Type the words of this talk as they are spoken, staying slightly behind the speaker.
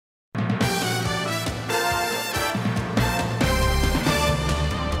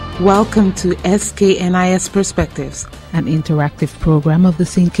Welcome to SKNIS Perspectives, an interactive program of the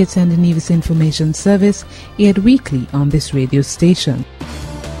St. Kitts and Nevis Information Service, aired weekly on this radio station.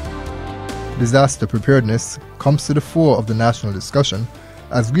 Disaster preparedness comes to the fore of the national discussion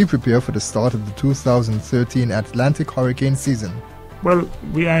as we prepare for the start of the 2013 Atlantic hurricane season. Well,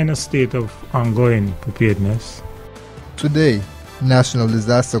 we are in a state of ongoing preparedness. Today, National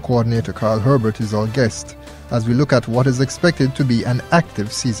Disaster Coordinator Carl Herbert is our guest as we look at what is expected to be an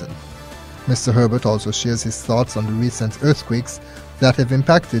active season. Mr. Herbert also shares his thoughts on the recent earthquakes that have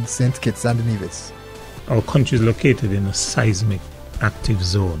impacted St. Kitts and Nevis. Our country is located in a seismic active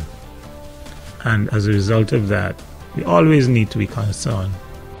zone, and as a result of that, we always need to be concerned.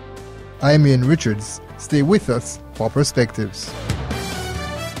 I am Ian Richards. Stay with us for Perspectives.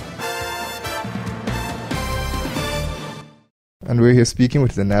 And we're here speaking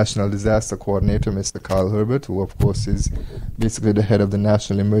with the National Disaster Coordinator, Mr. Carl Herbert, who of course is basically the head of the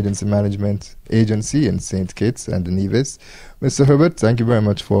National Emergency Management Agency in St. Kitts and Nevis. Mr. Herbert, thank you very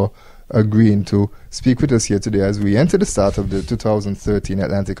much for agreeing to speak with us here today as we enter the start of the 2013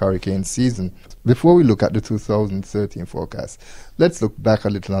 Atlantic hurricane season. Before we look at the 2013 forecast, let's look back a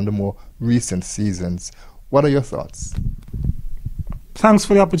little on the more recent seasons. What are your thoughts? Thanks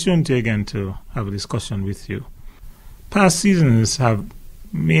for the opportunity again to have a discussion with you. Past seasons have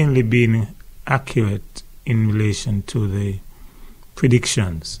mainly been accurate in relation to the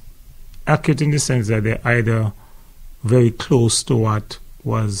predictions. Accurate in the sense that they're either very close to what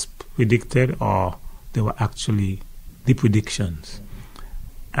was predicted or they were actually the predictions.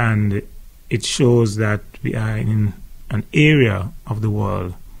 And it shows that we are in an area of the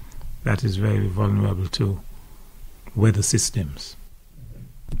world that is very vulnerable to weather systems.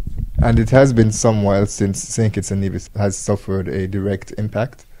 And it has been some while since St. Kitts and Nevis has suffered a direct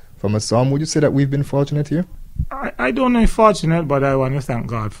impact from a storm. Would you say that we've been fortunate here? I don't know if fortunate, but I want to thank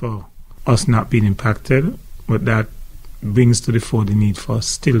God for us not being impacted. But that brings to the fore the need for us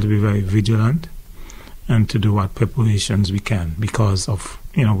still to be very vigilant and to do what preparations we can because of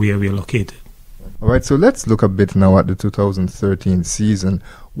where we are located. All right, so let's look a bit now at the 2013 season.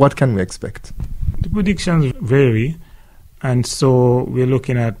 What can we expect? The predictions vary. And so we're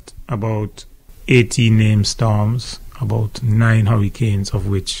looking at about 18 named storms, about 9 hurricanes, of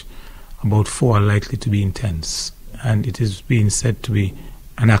which about 4 are likely to be intense. And it is being said to be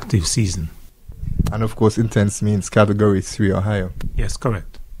an active season. And of course, intense means category 3 or higher. Yes,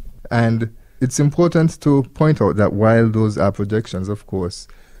 correct. And it's important to point out that while those are projections, of course,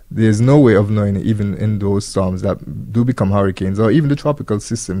 there's no way of knowing, even in those storms that do become hurricanes, or even the tropical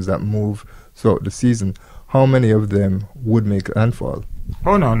systems that move throughout the season, how many of them would make landfall?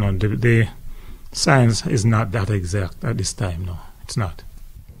 Oh, no. The science is not that exact at this time, no. It's not.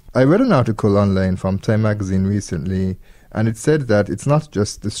 I read an article online from Time magazine recently, and it said that it's not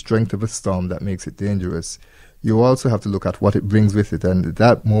just the strength of a storm that makes it dangerous. You also have to look at what it brings with it, and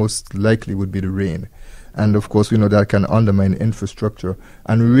that most likely would be the rain. And of course, we know that can undermine infrastructure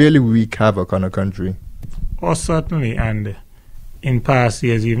and really wreak havoc on a country. Oh, certainly. And in past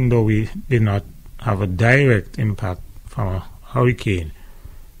years, even though we did not have a direct impact from a hurricane,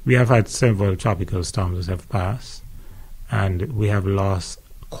 we have had several tropical storms that have passed, and we have lost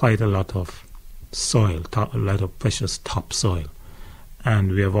quite a lot of soil, a lot of precious topsoil,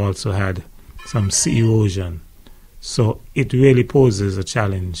 and we have also had some sea erosion. So it really poses a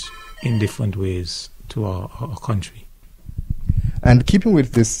challenge in different ways to our country. And keeping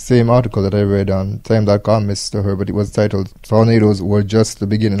with this same article that I read on Time.com, Mr. Herbert, it was titled "Tornadoes Were Just the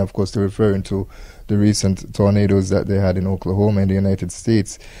Beginning." Of course, they're referring to the recent tornadoes that they had in Oklahoma in the United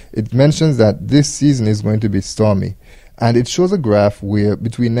States. It mentions that this season is going to be stormy. And it shows a graph where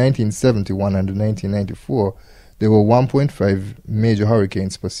between 1971 and 1994, there were 1.5 major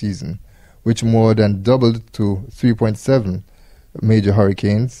hurricanes per season, which more than doubled to 3.7 major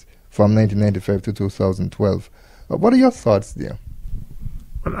hurricanes from 1995 to 2012. What are your thoughts there?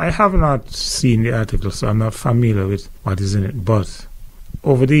 Well, I have not seen the article, so I'm not familiar with what is in it. But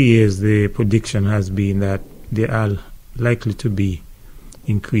over the years, the prediction has been that there are likely to be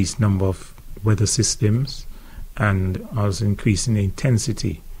increased number of weather systems and also increasing the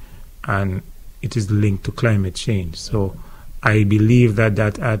intensity. And it is linked to climate change. So I believe that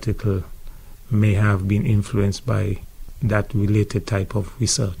that article may have been influenced by that related type of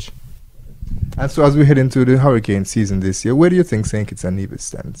research. And so as we head into the hurricane season this year, where do you think St. Kitts and Nevis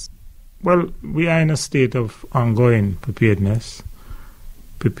stands? Well, we are in a state of ongoing preparedness.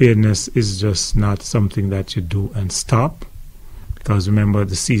 Preparedness is just not something that you do and stop, because remember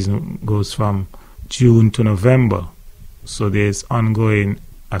the season goes from June to November, so there's ongoing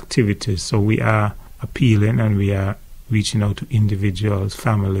activities. So we are appealing and we are reaching out to individuals,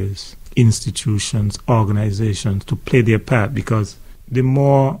 families, institutions, organizations to play their part, because the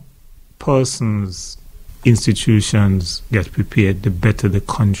more persons, institutions get prepared, the better the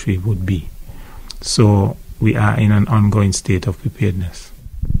country would be. So we are in an ongoing state of preparedness.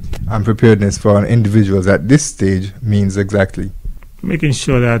 And preparedness for individuals at this stage means exactly? Making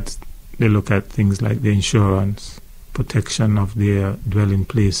sure that they look at things like the insurance, protection of their dwelling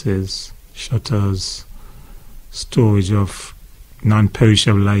places, shutters, storage of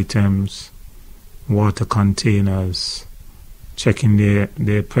non-perishable items, water containers, checking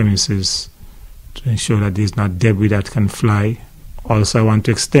their premises to ensure that there's not debris that can fly. Also, I want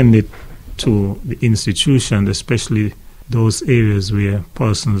to extend it to the institutions, especially those areas where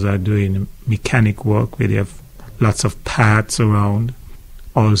persons are doing mechanic work, where they have lots of parts around.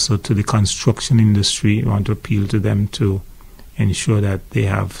 Also to the construction industry, I want to appeal to them to ensure that they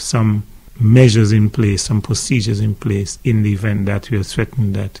have some measures in place, some procedures in place in the event that we are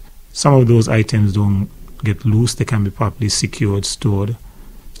threatened that some of those items don't get loose, they can be properly secured, stored,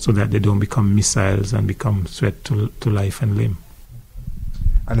 so that they don't become missiles and become threat to life and limb.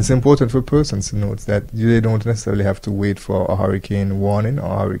 And it's important for persons to note that they don't necessarily have to wait for a hurricane warning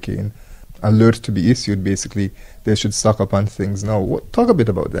or hurricane alert to be issued. Basically, they should stock up on things now. Talk a bit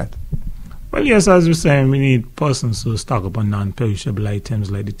about that. Well, yes, as we're saying, we need persons to stock up on non-perishable items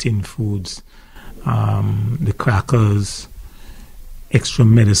like the tin foods, the crackers, extra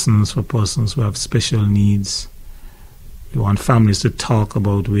medicines for persons who have special needs. We want families to talk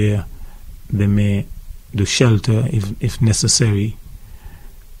about where they may do shelter if necessary.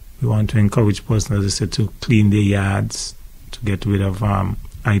 We want to encourage persons, as I said, to clean their yards, to get rid of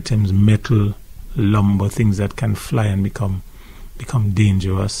items, metal, lumber, things that can fly and become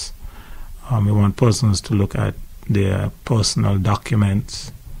dangerous. We want persons to look at their personal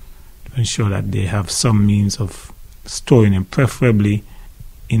documents to ensure that they have some means of storing them, preferably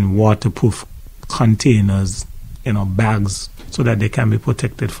in waterproof containers, bags, so that they can be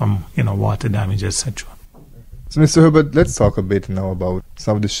protected from, water damage, etc. So, Mr. Herbert, let's talk a bit now about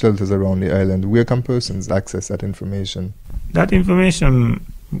some of the shelters around the island. Where can persons access that information? That information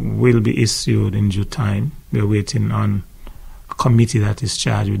will be issued in due time. We're waiting on a committee that is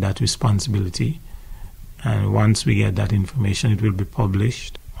charged with that responsibility. And once we get that information, it will be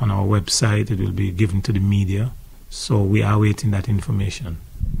published on our website. It will be given to the media. So we are waiting that information.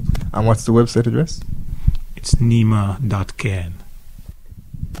 And what's the website address? It's nima.kn.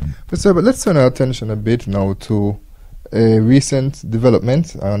 Mr. But let's turn our attention a bit now to a recent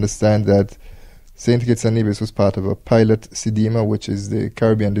development. I understand that St. Kitts and Nevis was part of a pilot CDEMA, which is the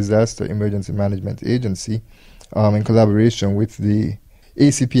Caribbean Disaster Emergency Management Agency, in collaboration with the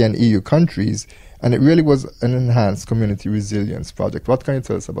ACP and EU countries, and it really was an enhanced community resilience project. What can you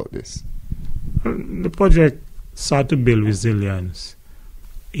tell us about this? The project sought to build resilience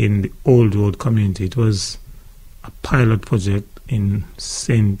in the Old Road community. It was a pilot project in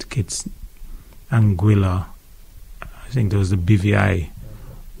St. Kitts, Anguilla, I think there was the BVI,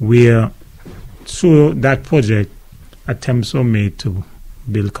 where through that project attempts were made to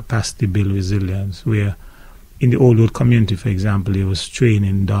build capacity, build resilience, where in the Old Road community, for example, there was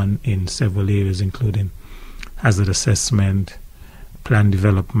training done in several areas, including hazard assessment, plan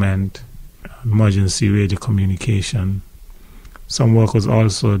development, emergency radio communication. Some work was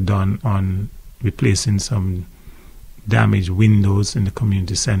also done on replacing some damaged windows in the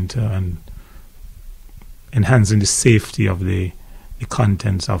community center and enhancing the safety of the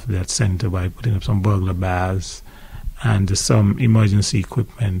contents of that center by putting up some burglar bars, and some emergency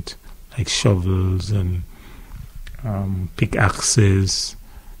equipment like shovels and pickaxes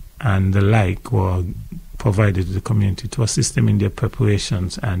and the like were provided to the community to assist them in their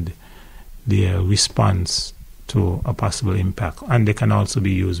preparations and their response to a possible impact. And they can also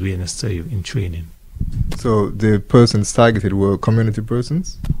be used where necessary in training. So the persons targeted were community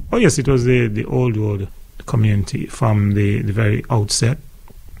persons? Oh yes, it was the Old Road community from the very outset.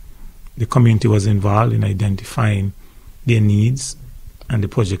 The community was involved in identifying their needs, and the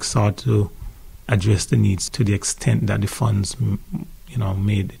project sought to address the needs to the extent that the funds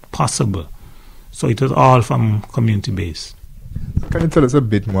made it possible. So it was all from community base. Can you tell us a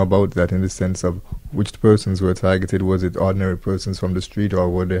bit more about that, in the sense of which persons were targeted? Was it ordinary persons from the street, or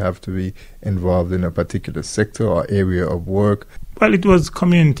would they have to be involved in a particular sector or area of work? Well, it was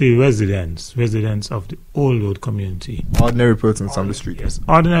community residents of the Old Road community. Ordinary persons on the street? Yes,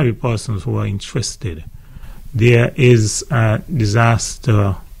 ordinary persons who are interested. There is a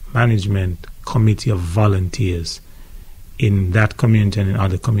disaster management committee of volunteers in that community and in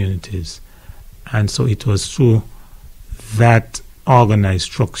other communities. And so it was through that organized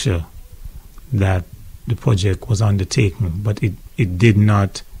structure that the project was undertaken, but it did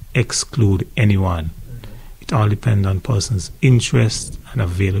not exclude anyone. It all depends on person's interest and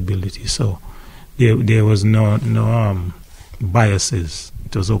availability. So there was no biases.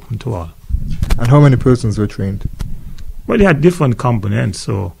 It was open to all. And how many persons were trained? Well, they had different components.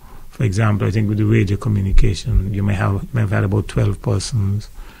 So, for example, I think with the radio communication, you may have had about 12 persons.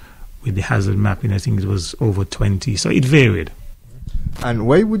 With the hazard mapping, I think it was over 20. So it varied. And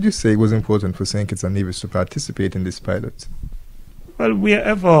why would you say it was important for St. Kitts and Nevis to participate in this pilot? Well,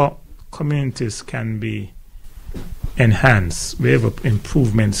 wherever communities can be enhanced, wherever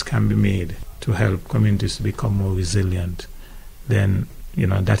improvements can be made to help communities to become more resilient, then,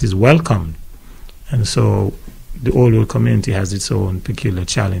 that is welcome. And so the Old World community has its own peculiar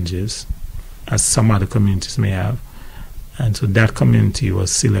challenges, as some other communities may have. And so that community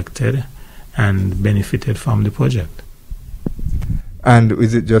was selected and benefited from the project. And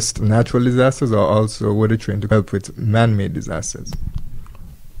is it just natural disasters, or also were they trained to help with man-made disasters?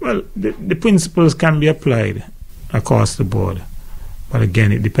 Well, the principles can be applied across the board. But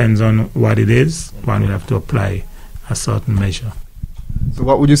again, it depends on what it is. One will have to apply a certain measure. So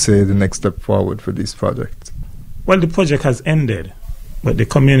what would you say is the next step forward for this project? Well, the project has ended, but the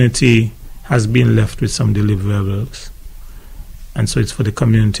community has been left with some deliverables. And so it's for the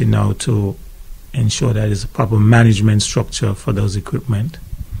community now to ensure that there's a proper management structure for those equipment,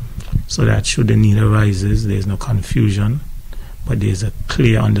 so that should the need arises, there's no confusion, but there's a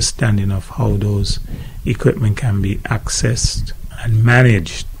clear understanding of how those equipment can be accessed and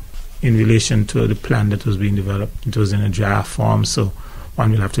managed in relation to the plan that was being developed. It was in a draft form, so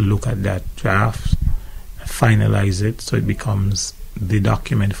one will have to look at that draft, finalize it, so it becomes the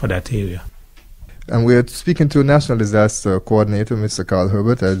document for that area. And we're speaking to National Disaster Coordinator, Mr. Carl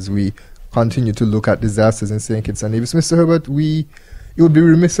Herbert, as we continue to look at disasters in St. Kitts and Nevis. Mr. Herbert, it would be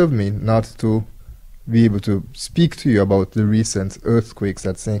remiss of me not to be able to speak to you about the recent earthquakes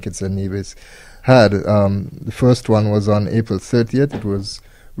that St. Kitts and Nevis had. The first one was on April 30th. It was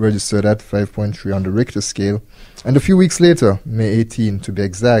registered at 5.3 on the Richter scale. And a few weeks later, May 18 to be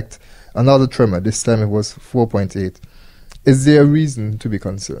exact, another tremor. This time it was 4.8. Is there a reason to be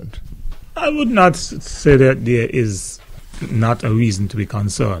concerned? I would not say that there is not a reason to be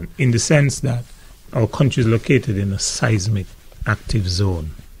concerned, in the sense that our country is located in a seismic active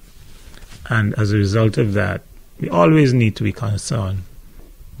zone. And as a result of that, we always need to be concerned,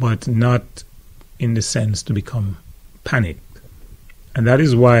 but not in the sense to become panicked. And that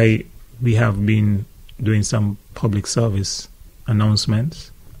is why we have been doing some public service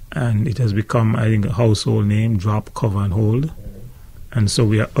announcements, and it has become, I think, a household name: drop, cover, and hold. And so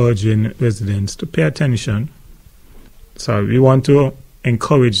we are urging residents to pay attention. So we want to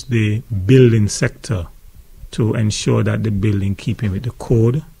encourage the building sector to ensure that the building keeping with the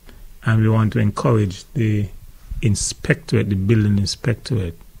code, and we want to encourage the inspectorate, the building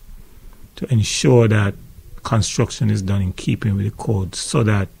inspectorate, to ensure that construction is done in keeping with the code, so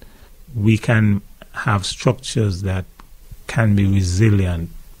that we can have structures that can be resilient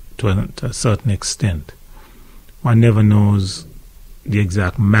to a certain extent. One never knows the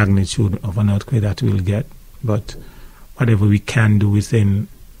exact magnitude of an earthquake that we'll get, but whatever we can do within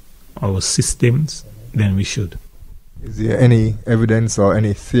our systems, then we should. Is there any evidence or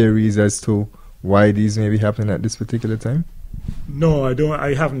any theories as to why these may be happening at this particular time? No, I don't.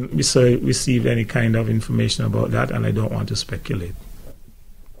 I haven't received any kind of information about that, and I don't want to speculate.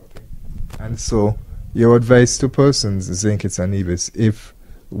 And so, your advice to persons in St. Kitts and Nevis, if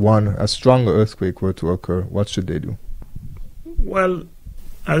a stronger earthquake were to occur, what should they do? Well,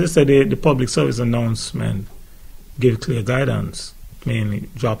 as I said, the public service announcement gave clear guidance, mainly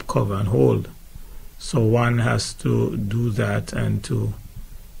drop, cover, and hold. So one has to do that and to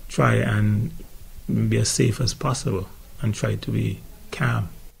try and be as safe as possible and try to be calm.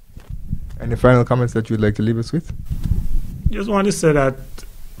 Any final comments that you'd like to leave us with? Just want to say that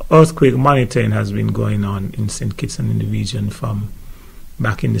earthquake monitoring has been going on in St. Kitts and in the region from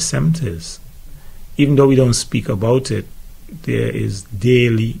back in the 70s. Even though we don't speak about it, there is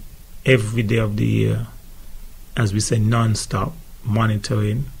daily, every day of the year, as we say, non-stop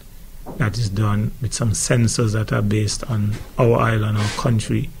monitoring that is done with some sensors that are based on our island, our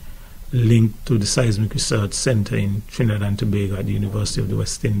country, linked to the Seismic Research Center in Trinidad and Tobago at the University of the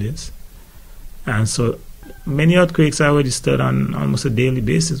West Indies. And so many earthquakes are registered on almost a daily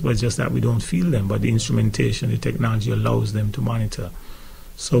basis, but it's just that we don't feel them, but the instrumentation, the technology allows them to monitor.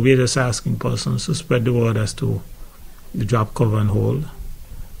 So we're just asking persons to spread the word as to the drop, cover, and hold,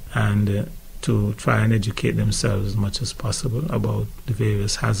 and to try and educate themselves as much as possible about the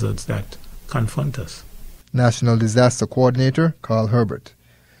various hazards that confront us. National Disaster Coordinator Carl Herbert.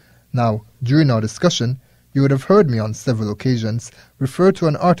 Now, during our discussion, you would have heard me on several occasions refer to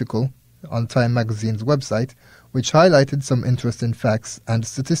an article on Time magazine's website which highlighted some interesting facts and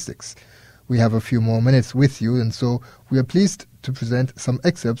statistics. We have a few more minutes with you, and so we are pleased to present some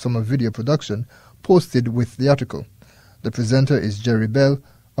excerpts from a video production posted with the article. The presenter is Jerry Bell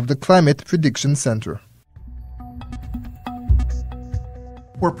of the Climate Prediction Center.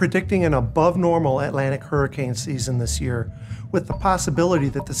 We're predicting an above-normal Atlantic hurricane season this year, with the possibility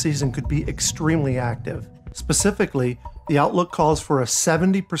that the season could be extremely active. Specifically, the outlook calls for a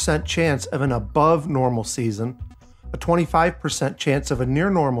 70% chance of an above-normal season, a 25% chance of a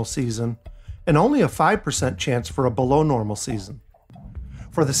near-normal season, and only a 5% chance for a below-normal season.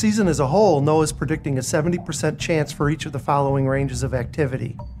 For the season as a whole, NOAA is predicting a 70% chance for each of the following ranges of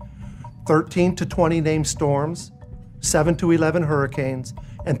activity: 13 to 20 named storms, 7 to 11 hurricanes,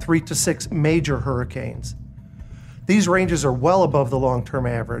 and 3 to 6 major hurricanes. These ranges are well above the long-term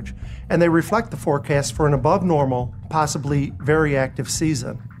average, and they reflect the forecast for an above-normal, possibly very active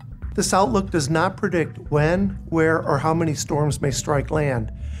season. This outlook does not predict when, where, or how many storms may strike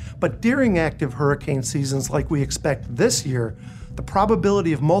land, but during active hurricane seasons like we expect this year, the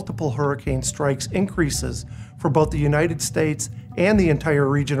probability of multiple hurricane strikes increases for both the United States and the entire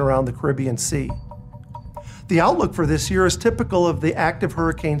region around the Caribbean Sea. The outlook for this year is typical of the active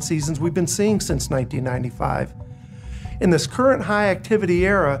hurricane seasons we've been seeing since 1995. In this current high activity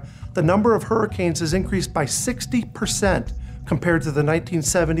era, the number of hurricanes has increased by 60% compared to the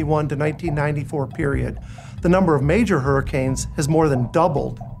 1971 to 1994 period. The number of major hurricanes has more than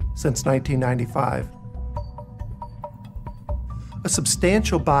doubled since 1995. A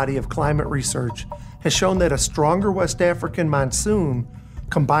substantial body of climate research has shown that a stronger West African monsoon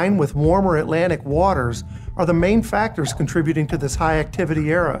combined with warmer Atlantic waters are the main factors contributing to this high activity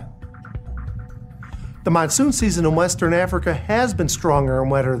era. The monsoon season in Western Africa has been stronger and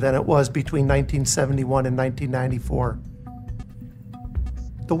wetter than it was between 1971 and 1994.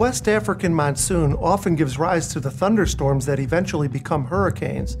 The West African monsoon often gives rise to the thunderstorms that eventually become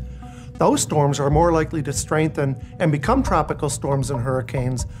hurricanes. Those storms are more likely to strengthen and become tropical storms and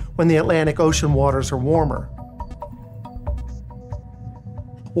hurricanes when the Atlantic Ocean waters are warmer.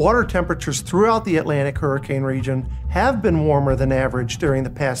 Water temperatures throughout the Atlantic hurricane region have been warmer than average during the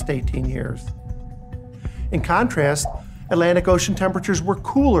past 18 years. In contrast, Atlantic Ocean temperatures were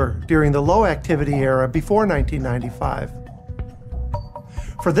cooler during the low activity era before 1995.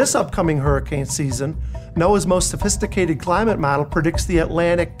 For this upcoming hurricane season, NOAA's most sophisticated climate model predicts the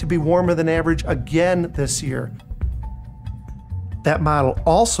Atlantic to be warmer than average again this year. That model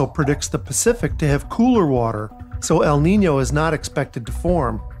also predicts the Pacific to have cooler water, so El Niño is not expected to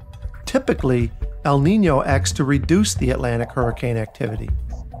form. Typically, El Niño acts to reduce the Atlantic hurricane activity.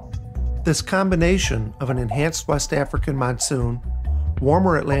 This combination of an enhanced West African monsoon,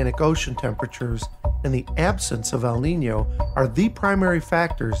 warmer Atlantic Ocean temperatures, and the absence of El Niño are the primary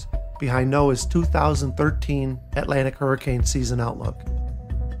factors behind NOAA's 2013 Atlantic hurricane season outlook.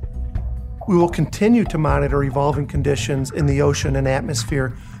 We will continue to monitor evolving conditions in the ocean and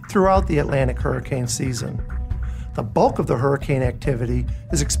atmosphere throughout the Atlantic hurricane season. The bulk of the hurricane activity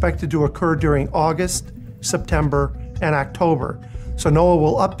is expected to occur during August, September, and October, so NOAA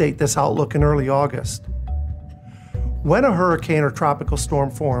will update this outlook in early August. When a hurricane or tropical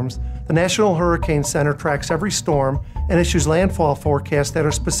storm forms, the National Hurricane Center tracks every storm and issues landfall forecasts that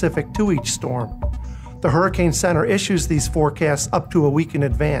are specific to each storm. The Hurricane Center issues these forecasts up to a week in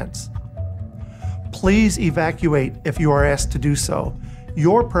advance. Please evacuate if you are asked to do so.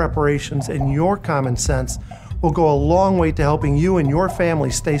 Your preparations and your common sense will go a long way to helping you and your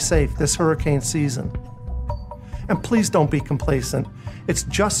family stay safe this hurricane season. And please don't be complacent. It's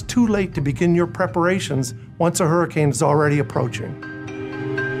just too late to begin your preparations once a hurricane is already approaching.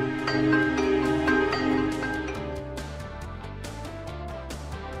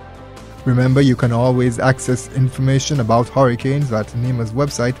 Remember, you can always access information about hurricanes at NEMA's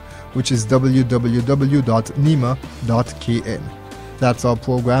website, which is www.nema.kn. That's our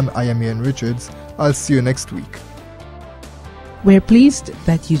program. I am Ian Richards. I'll see you next week. We're pleased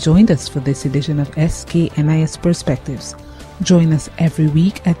that you joined us for this edition of SKNIS Perspectives. Join us every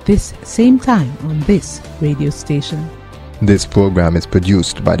week at this same time on this radio station. This program is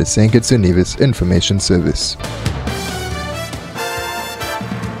produced by the St. Kitts and Nevis Information Service.